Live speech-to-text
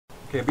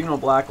Okay,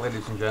 Beanoblack,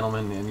 ladies and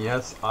gentlemen, and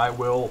yes, I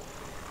will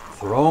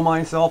throw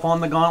myself on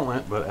the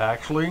gauntlet, but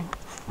actually,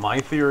 my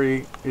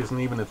theory isn't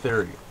even a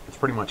theory. It's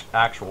pretty much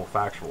actual,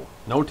 factual.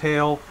 No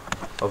tail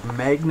of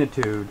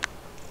magnitude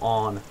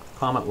on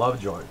Comet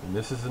Lovejoy. And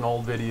this is an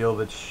old video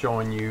that's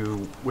showing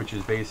you, which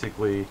is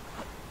basically,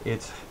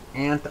 it's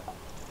an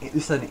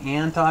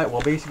anti,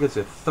 well basically it's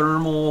a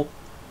thermal,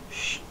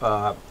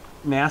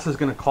 NASA's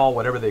going to call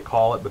whatever they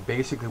call it, but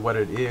basically what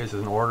it is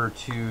in order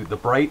to, the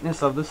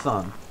brightness of the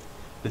sun,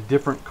 the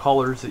different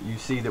colors that you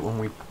see that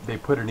when they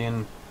put it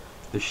in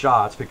the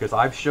shots, because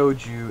I've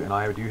showed you, and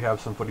I do have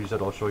some footage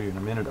that I'll show you in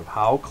a minute of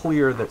how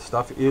clear that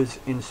stuff is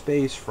in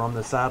space from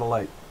the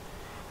satellite.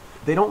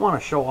 They don't want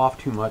to show off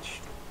too much,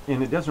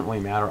 and it doesn't really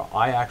matter.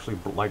 I actually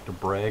like to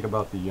brag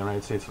about the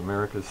United States of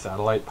America's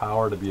satellite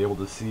power to be able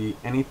to see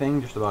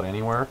anything just about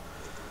anywhere.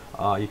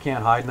 You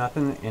can't hide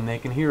nothing, and they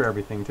can hear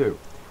everything too.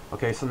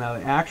 Okay, so now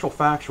the actual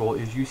factual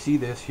is you see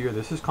this here.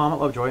 This is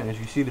Comet Lovejoy, and as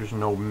you see, there's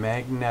no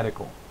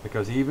magnetical,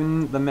 because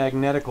even the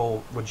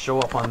magnetical would show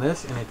up on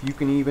this. And if you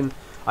can even,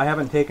 I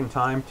haven't taken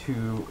time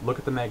to look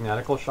at the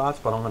magnetical shots,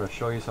 but I'm going to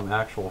show you some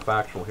actual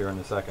factual here in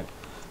a second.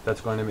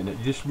 That's going to mean you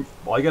just,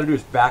 all you got to do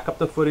is back up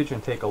the footage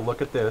and take a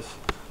look at this,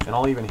 and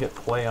I'll even hit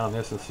play on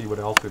this and see what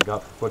else we've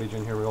got for footage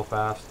in here real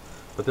fast.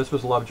 But this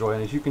was Lovejoy,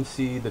 and as you can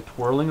see, the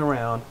twirling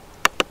around,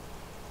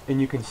 and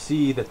you can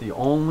see that the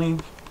only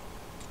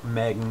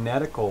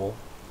magnetical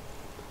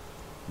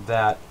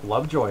that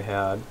Lovejoy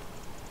had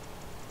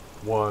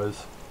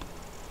was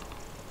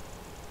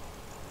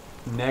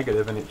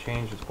negative, and it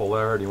changed its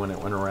polarity when it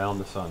went around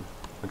the sun.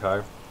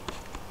 Okay,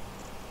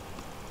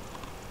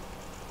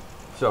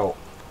 so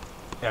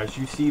as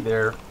you see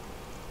there,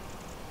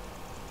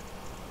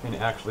 and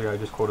actually I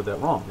just quoted that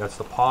wrong, that's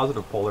the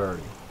positive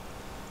polarity.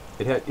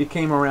 It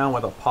came around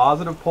with a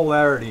positive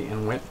polarity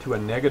and went to a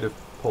negative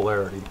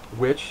polarity,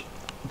 which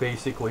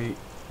basically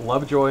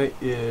Lovejoy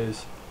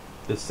is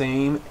the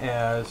same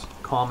as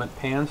Comet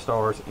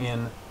Pan-STARRS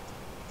in,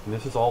 and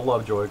this is all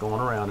Lovejoy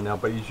going around now,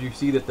 but as you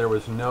see that there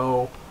was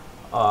no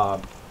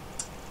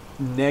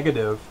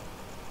negative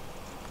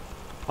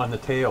on the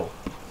tail.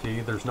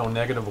 See, there's no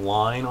negative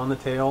line on the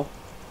tail.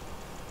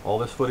 All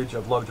this footage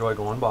of Lovejoy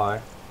going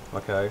by,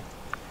 okay?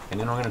 And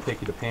then I'm going to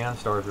take you to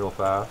Pan-STARRS real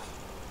fast,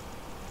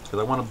 because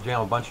I want to jam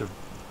a bunch of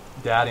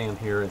data in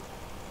here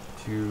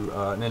to,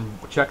 and then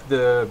check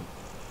the,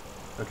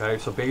 okay,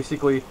 so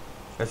basically,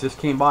 as this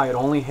came by, it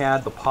only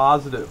had the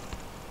positive.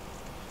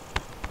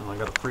 And I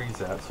got to freeze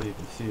that so you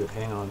can see it.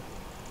 Hang on.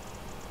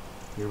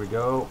 Here we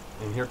go.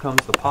 And here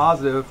comes the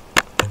positive.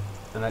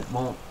 And it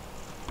won't.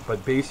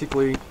 But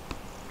basically,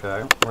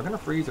 okay, we're going to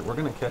freeze it. We're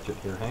going to catch it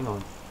here. Hang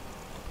on.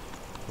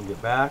 We'll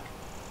get back.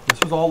 This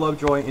was all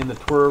Lovejoy in the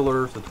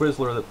twirlers, the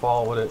Twizzler that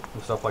followed it,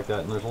 and stuff like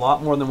that. And there's a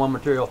lot more than one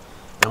material.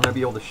 And I'm going to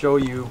be able to show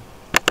you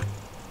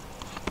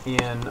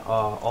in,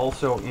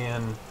 also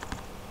in,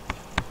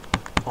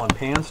 on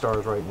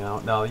Pan-STARRS right now.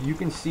 Now you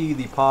can see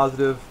the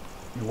positive.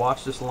 You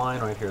watch this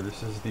line right here.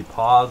 This is the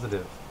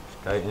positive,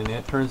 okay, and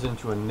it turns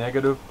into a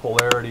negative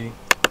polarity,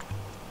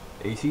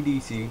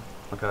 AC/DC.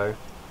 Okay,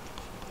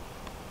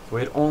 so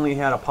it only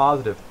had a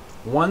positive.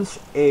 Once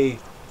a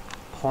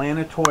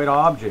planetoid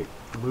object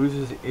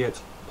loses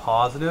its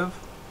positive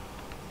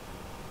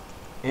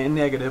and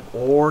negative,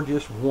 or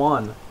just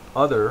one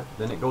other,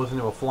 then it goes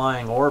into a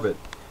flying orbit.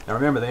 Now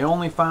remember, they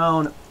only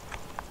found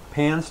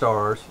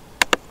Pan-STARRS.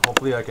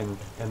 Hopefully I can,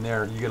 and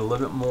there you get a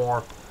little bit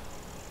more,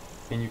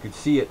 and you can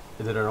see it,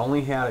 that it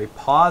only had a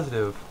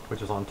positive,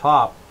 which is on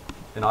top,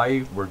 and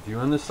we're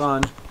viewing the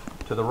sun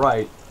to the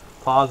right,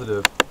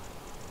 positive,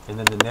 and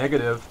then the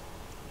negative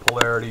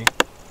polarity.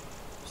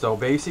 So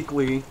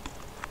basically,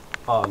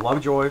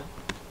 Lovejoy,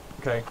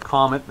 okay,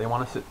 comet, they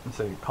want to sit and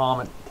say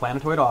comet,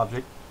 planetoid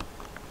object,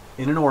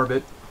 in an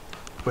orbit,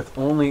 with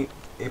only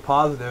a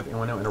positive, and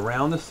when it went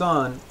around the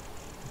sun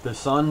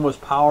was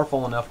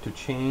powerful enough to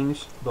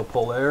change the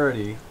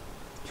polarity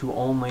to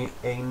only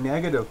a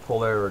negative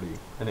polarity,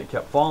 and it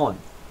kept falling.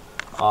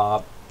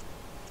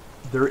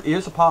 There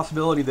is a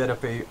possibility that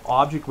if an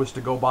object was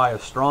to go by a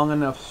strong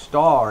enough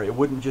star, it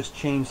wouldn't just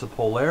change the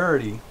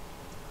polarity,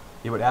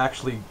 it would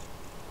actually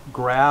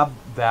grab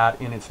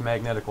that in its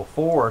magnetical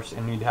force,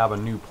 and you'd have a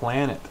new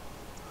planet.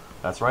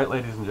 That's right,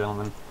 ladies and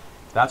gentlemen.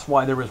 That's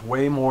why there was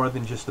way more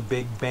than just a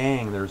big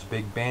bang. There's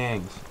big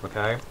bangs,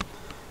 okay?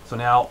 So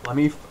now, let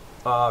me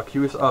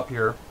cue us up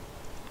here.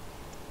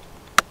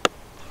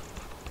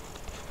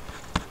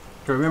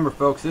 So remember,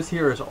 folks, this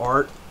here is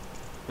art,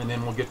 and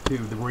then we'll get to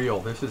the real.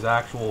 This is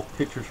actual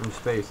pictures from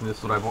space, and this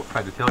is what I've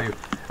tried to tell you.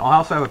 I'll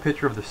also have a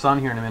picture of the sun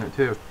here in a minute,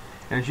 too.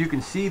 And as you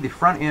can see, the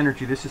front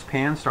energy, this is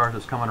Pan-STARRS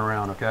that's coming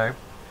around, okay?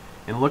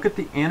 And look at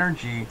the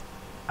energy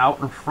out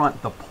in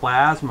front, the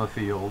plasma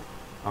field,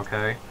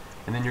 okay?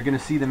 And then you're going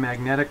to see the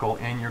magnetical,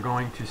 and you're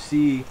going to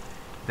see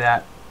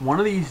that one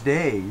of these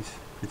days,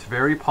 it's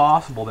very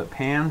possible that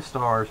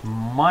Pan-STARRS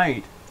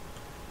might,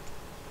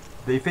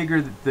 they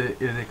figure that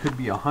it could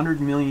be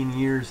 100 million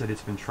years that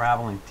it's been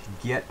traveling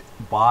to get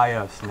by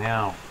us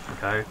now,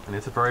 okay? And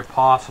it's very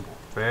possible,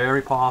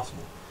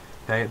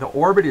 Okay, the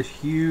orbit is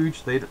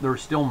huge. They're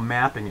still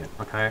mapping it.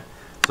 Okay,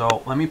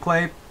 so let me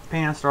play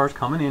pan stars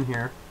coming in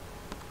here,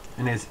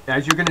 and as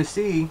you're going to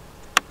see,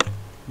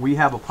 we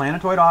have a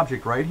planetoid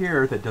object right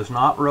here that does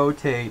not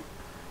rotate,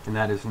 and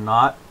that is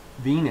not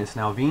Venus.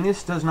 Now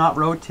Venus does not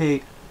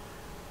rotate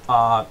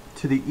to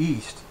the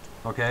east.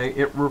 Okay,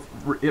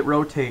 it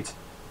rotates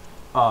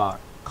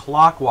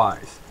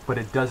clockwise, but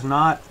it does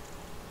not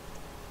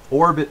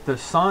orbit the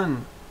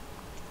sun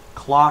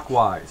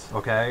clockwise.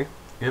 Okay,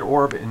 it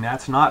orbit, and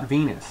that's not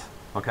Venus.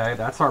 Okay,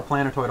 that's our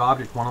planetoid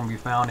object, one of them we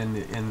found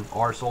in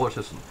our solar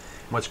system.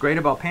 And what's great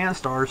about pan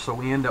stars, so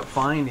we end up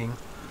finding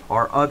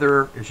our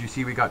other, as you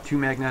see, we got two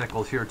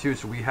magneticals here too,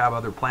 so we have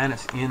other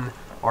planets in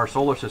our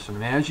solar system.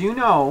 And as you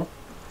know,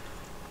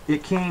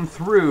 it came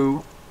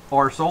through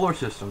our solar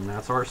system.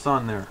 That's our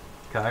sun there.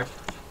 Okay,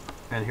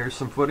 and here's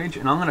some footage,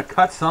 and I'm going to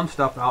cut some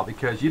stuff out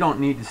because you don't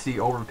need to see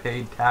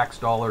overpaid tax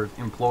dollars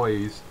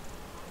employees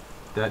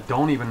that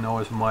don't even know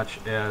as much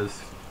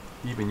as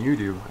even you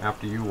do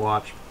after you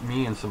watch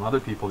me and some other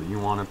people that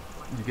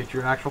you get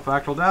your actual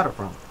factual data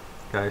from.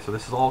 Okay, so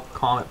this is all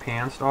comet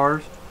pan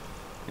stars,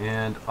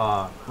 and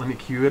let me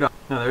cue it up.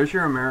 Now there's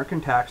your American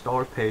tax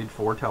dollars paid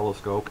for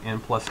telescope,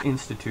 and plus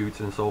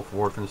institutes and so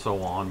forth and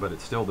so on, but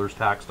it's still, there's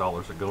tax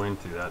dollars that go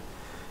into that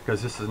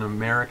because this is an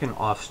American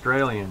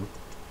Australian.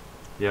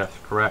 Yes,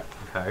 correct.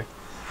 Okay.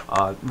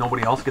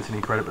 Nobody else gets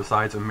any credit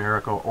besides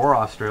America or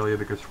Australia,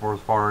 because for as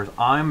far as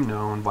I'm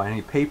known, by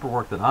any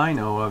paperwork that I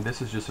know of,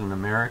 this is just an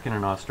American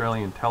and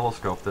Australian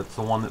telescope. That's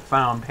the one that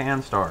found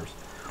pan stars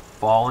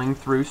falling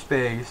through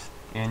space,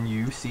 and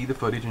you see the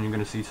footage, and you're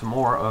going to see some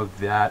more of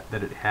that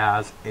it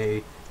has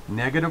a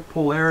negative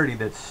polarity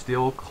that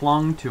still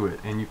clung to it,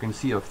 and you can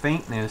see a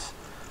faintness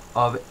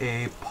of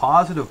a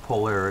positive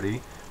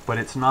polarity, but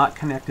it's not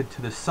connected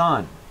to the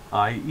sun,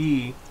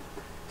 i.e.,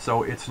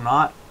 so it's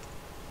not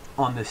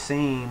on the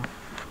same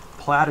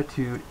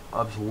platitude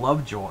of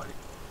Lovejoy.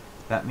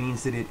 That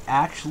means that it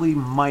actually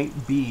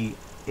might be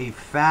a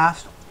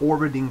fast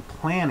orbiting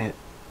planet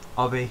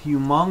of a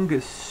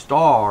humongous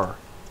star.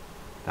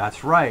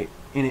 That's right,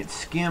 and it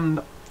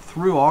skimmed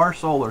through our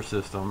solar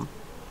system,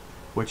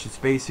 which is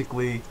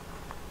basically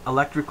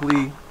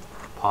electrically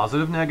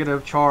positive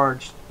negative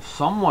charged,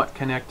 somewhat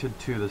connected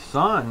to the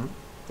sun,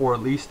 or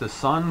at least the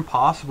sun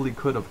possibly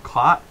could have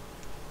caught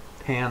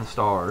pan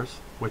stars,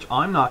 which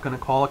I'm not going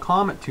to call a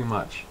comet too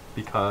much,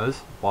 because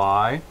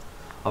why?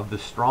 Of the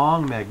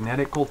strong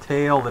magnetical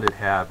tail that it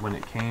had when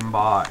it came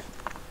by.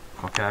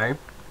 Okay,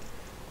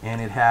 and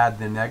it had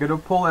the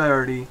negative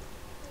polarity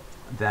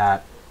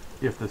that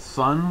if the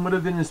sun would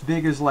have been as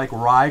big as like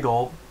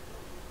Rigel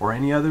or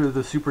any other of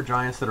the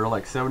supergiants that are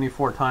like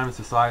 74 times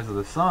the size of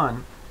the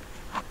sun,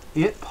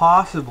 it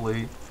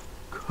possibly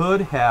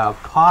could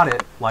have caught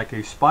it like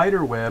a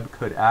spider web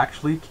could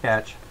actually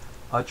catch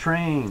a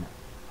train.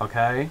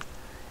 Okay,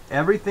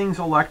 everything's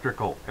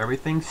electrical,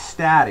 everything's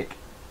static.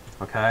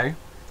 Okay,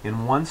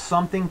 and once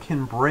something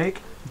can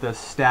break the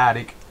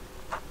static,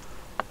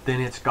 then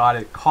it's got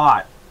it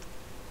caught.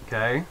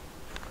 Okay,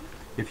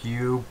 if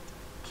you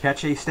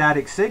catch a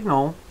static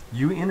signal,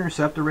 you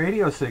intercept a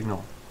radio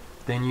signal,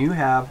 then you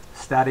have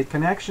static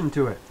connection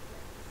to it.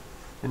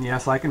 And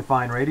yes, I can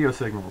find radio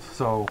signals.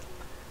 So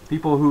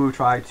people who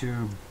try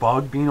to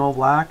bug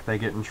Beanoblack, they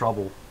get in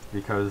trouble,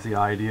 because the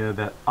idea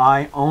that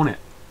I own it.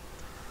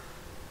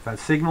 If that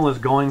signal is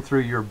going through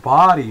your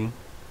body,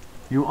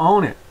 you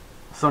own it.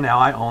 So now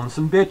I own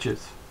some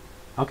bitches.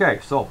 Okay,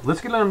 so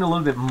let's get into a little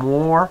bit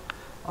more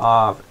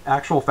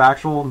actual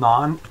factual,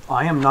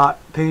 I am not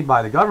paid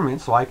by the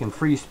government, so I can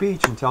free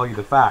speech and tell you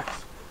the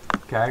facts.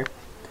 Okay,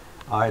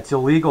 it's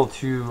illegal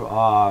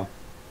to,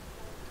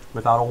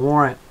 without a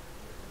warrant,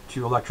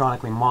 to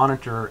electronically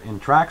monitor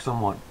and track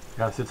someone.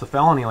 Yes, it's a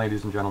felony,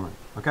 ladies and gentlemen.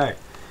 Okay,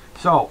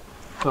 so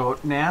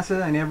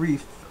NASA and every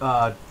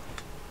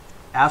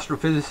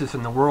astrophysicist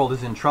in the world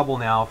is in trouble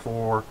now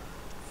for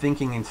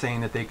thinking and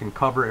saying that they can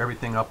cover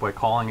everything up by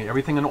calling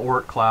everything an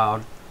Oort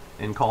cloud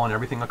and calling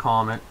everything a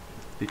comet,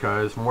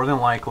 because more than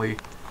likely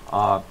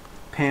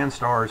pan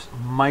stars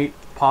might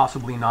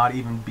possibly not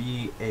even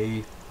be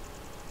a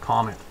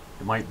comet.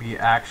 It might be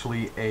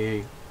actually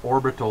a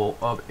orbital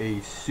of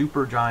a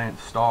supergiant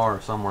star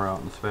somewhere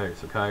out in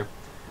space. Okay,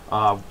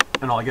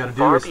 and all you got to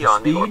do is the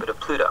speed orbit of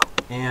Pluto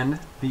and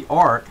the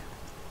arc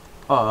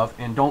of,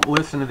 and don't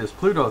listen to this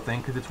Pluto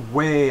thing because it's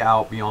way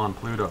out beyond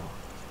Pluto.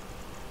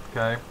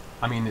 Okay,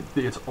 I mean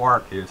its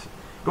arc is.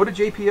 Go to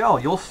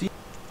JPL, you'll see.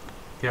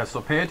 Yeah,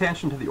 so pay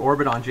attention to the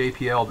orbit on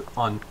JPL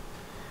on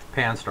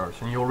pan stars,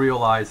 and you'll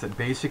realize that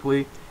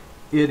basically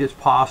it is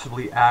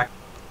possibly act.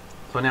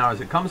 So now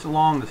as it comes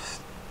along,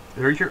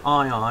 there's your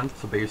ion.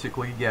 So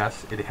basically,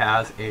 yes, it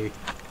has a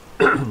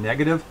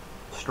negative,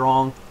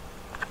 strong,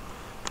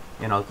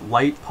 and a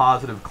light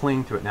positive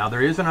cling to it. Now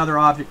there is another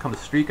object comes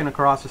streaking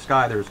across the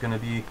sky. There's going to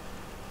be,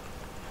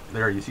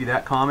 there, you see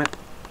that comet?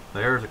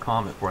 There's a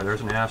comet for it.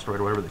 There's an asteroid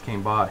or whatever that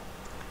came by.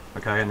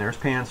 Okay, and there's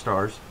pan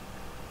stars.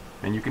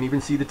 And you can even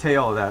see the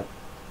tail of that.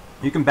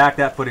 You can back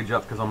that footage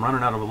up because I'm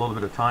running out of a little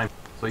bit of time.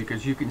 So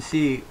because you can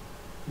see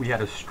we had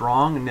a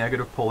strong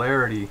negative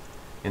polarity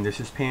And this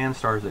is pan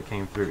stars that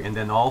came through. And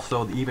then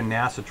also, even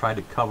NASA tried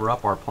to cover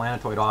up our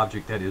planetoid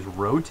object that is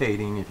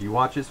rotating. If you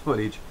watch this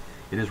footage,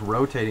 it is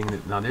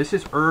rotating. Now this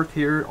is Earth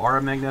here, our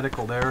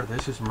magnetical there.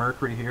 This is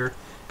Mercury here.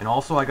 And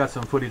also I got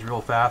some footage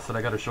real fast that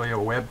I got to show you.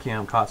 A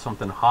webcam caught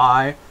something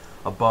high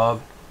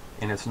above,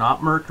 and it's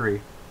not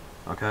Mercury,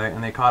 okay?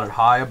 And they caught it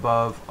high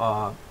above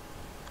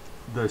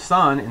the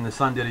sun, and the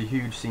sun did a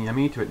huge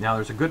CME to it. Now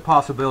there's a good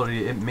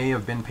possibility it may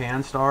have been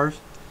pan stars,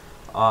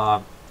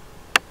 but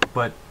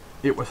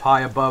it was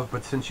high above.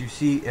 But since you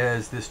see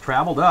as this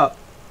traveled up,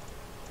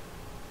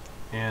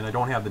 and I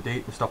don't have the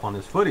date and stuff on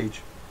this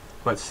footage,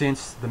 but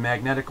since the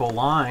magnetical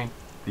line,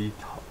 the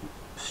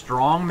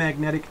strong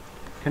magnetic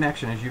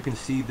connection, as you can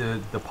see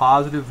the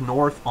positive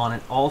north on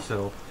it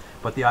also,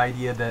 but the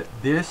idea that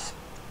this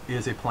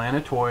is a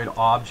planetoid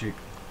object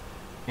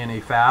in a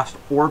fast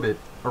orbit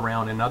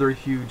around another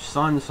huge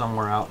sun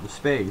somewhere out in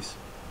space,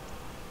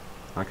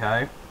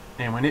 okay?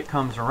 And when it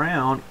comes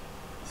around,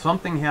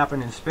 something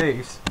happened in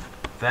space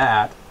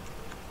that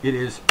it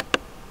is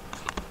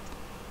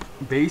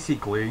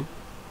basically,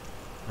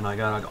 and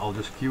I'll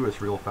just cue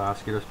us real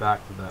fast, get us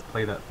back to that,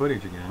 play that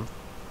footage again.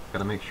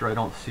 Gotta make sure I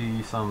don't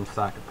see some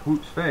sack of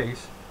poop's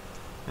face.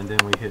 And then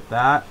we hit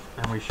that,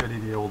 and we should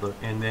be able to,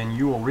 and then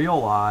you will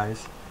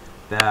realize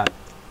that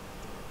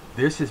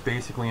this is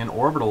basically an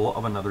orbital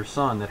of another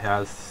sun that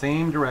has the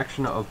same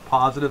direction of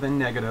positive and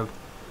negative.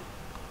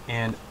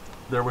 And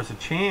there was a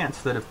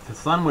chance that if the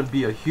sun would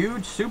be a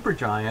huge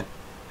supergiant,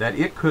 that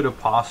it could have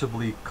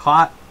possibly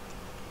caught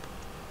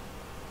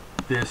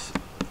this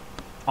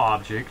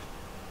object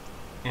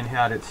and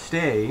had it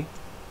stay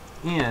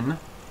in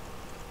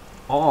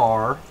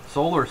our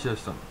solar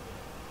system.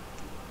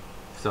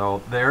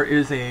 So there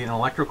is an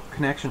electrical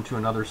connection to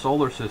another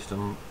solar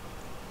system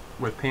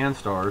with pan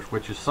stars,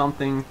 which is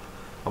something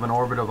of an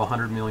orbit of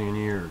 100 million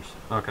years.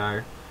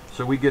 Okay,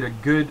 so we get a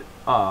good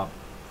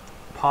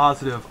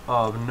positive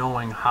of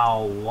knowing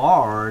how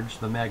large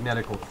the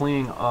magnetical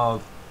cling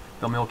of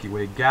the Milky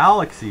Way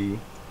galaxy.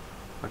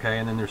 Okay,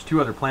 and then there's 2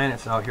 other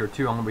planets out here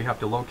too. We have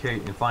to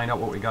locate and find out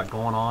what we got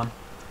going on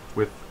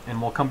with, and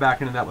we'll come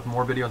back into that with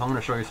more videos. I'm going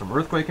to show you some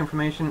earthquake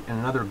information and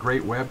another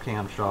great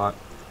webcam shot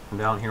from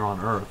down here on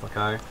Earth.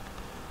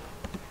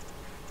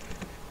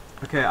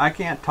 Okay, I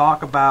can't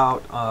talk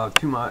about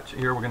too much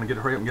here. We're going to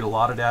hurry up and get a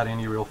lot of data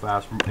into you real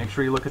fast. Make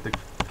sure you look at the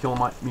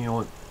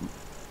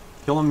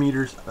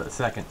kilometers a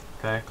second,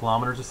 okay?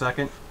 Kilometers a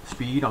second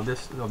speed on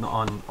this,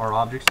 on our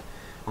objects.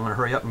 I'm going to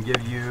hurry up and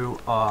give you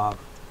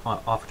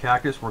off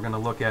Cactus. We're going to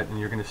look at, and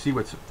you're going to see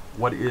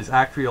what is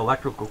actually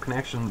electrical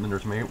connection, and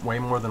there's way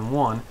more than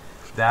one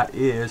that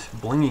is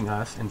blinging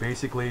us. And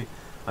basically,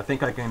 I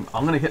think I'm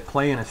going to hit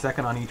play in a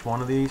second on each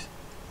one of these.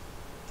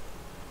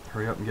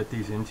 Hurry up and get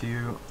these into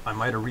you. I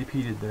might have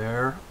repeated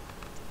there.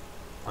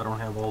 I don't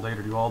have all day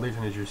to do all these,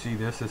 and as you see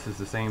this is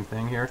the same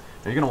thing here.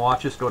 Now you're going to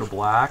watch this go to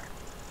black,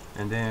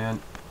 and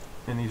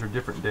these are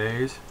different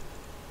days.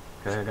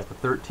 Okay, I got the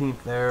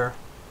 13th there.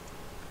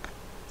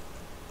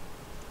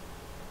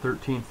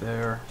 13th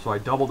there. So I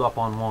doubled up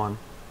on one,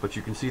 but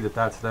you can see that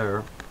that's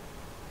there.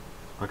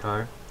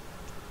 Okay.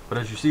 But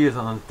as you see, is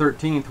on the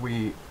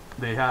 13th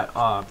they had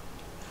I'm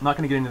not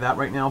going to get into that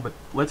right now, but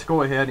let's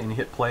go ahead and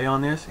hit play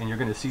on this, and you're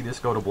going to see this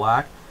go to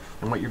black.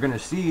 And what you're going to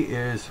see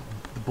is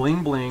the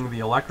bling bling, the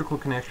electrical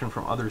connection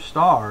from other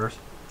stars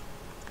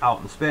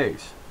out in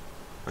space.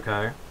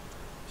 Okay,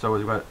 so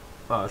we've got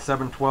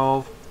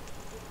 712,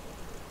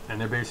 and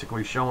they're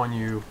basically showing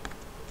you,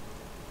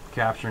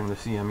 capturing the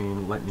CME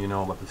and letting you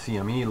know about the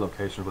CME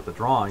locations with the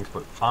drawings,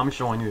 but I'm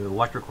showing you the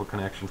electrical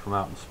connection from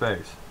out in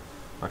space.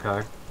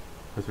 Okay,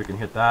 because we can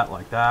hit that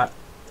like that,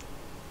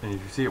 and as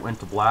you see, it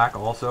went to black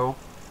also.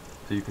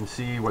 So you can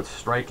see what's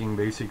striking.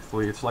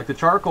 Basically, it's like the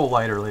charcoal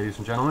lighter, ladies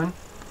and gentlemen,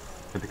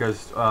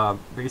 because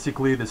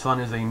basically the sun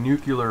is a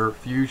nuclear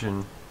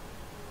fusion.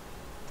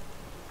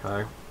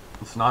 Okay,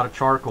 it's not a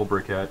charcoal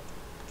briquette,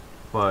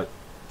 but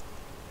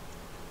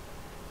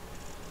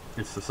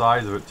it's the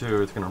size of it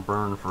too. It's going to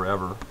burn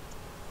forever,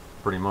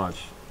 pretty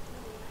much.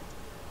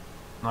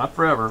 Not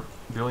forever,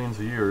 billions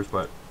of years,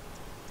 but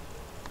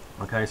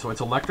okay. So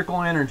it's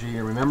electrical energy,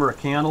 and remember, a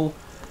candle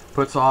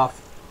puts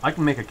off. I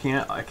can make a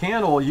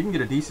candle. You can get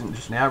a decent,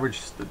 just an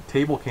average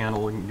table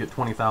candle. You can get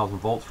 20,000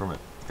 volts from it.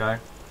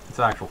 Okay, it's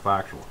actual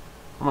factual.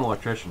 I'm an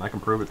electrician. I can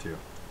prove it to you.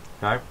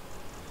 Okay.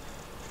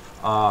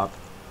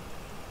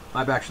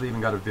 I've actually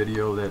even got a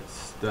video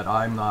that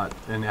I'm not,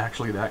 and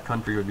actually that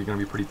country would be going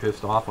to be pretty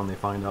pissed off when they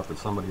find out that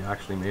somebody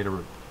actually made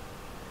a.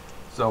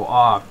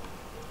 So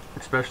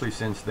especially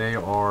since they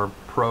are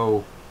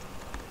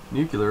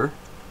pro-nuclear.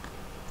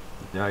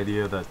 The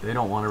idea that they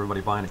don't want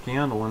everybody buying a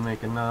candle and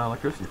making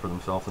electricity for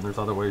themselves, and there's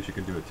other ways you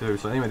can do it too.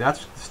 So anyway,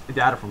 that's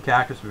data from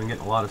Cactus. We've been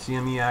getting a lot of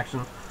CME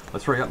action.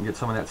 Let's hurry up and get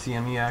some of that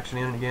CME action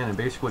in again, and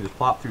basically just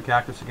plop through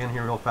Cactus again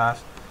here real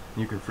fast.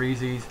 And you can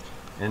freeze these,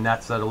 and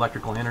that's that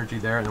electrical energy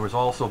there. And there was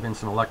also been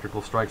some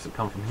electrical strikes that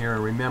come from here.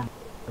 And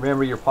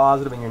remember your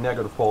positive and your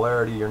negative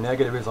polarity. Your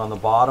negative is on the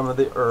bottom of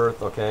the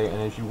Earth, okay?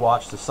 And as you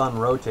watch the sun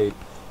rotate,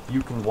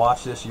 you can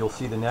watch this, you'll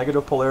see the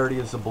negative polarity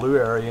is the blue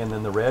area, and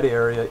then the red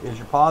area is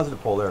your positive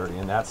polarity,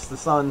 and that's the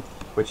sun,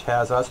 which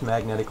has us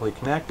magnetically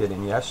connected.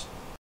 And yes,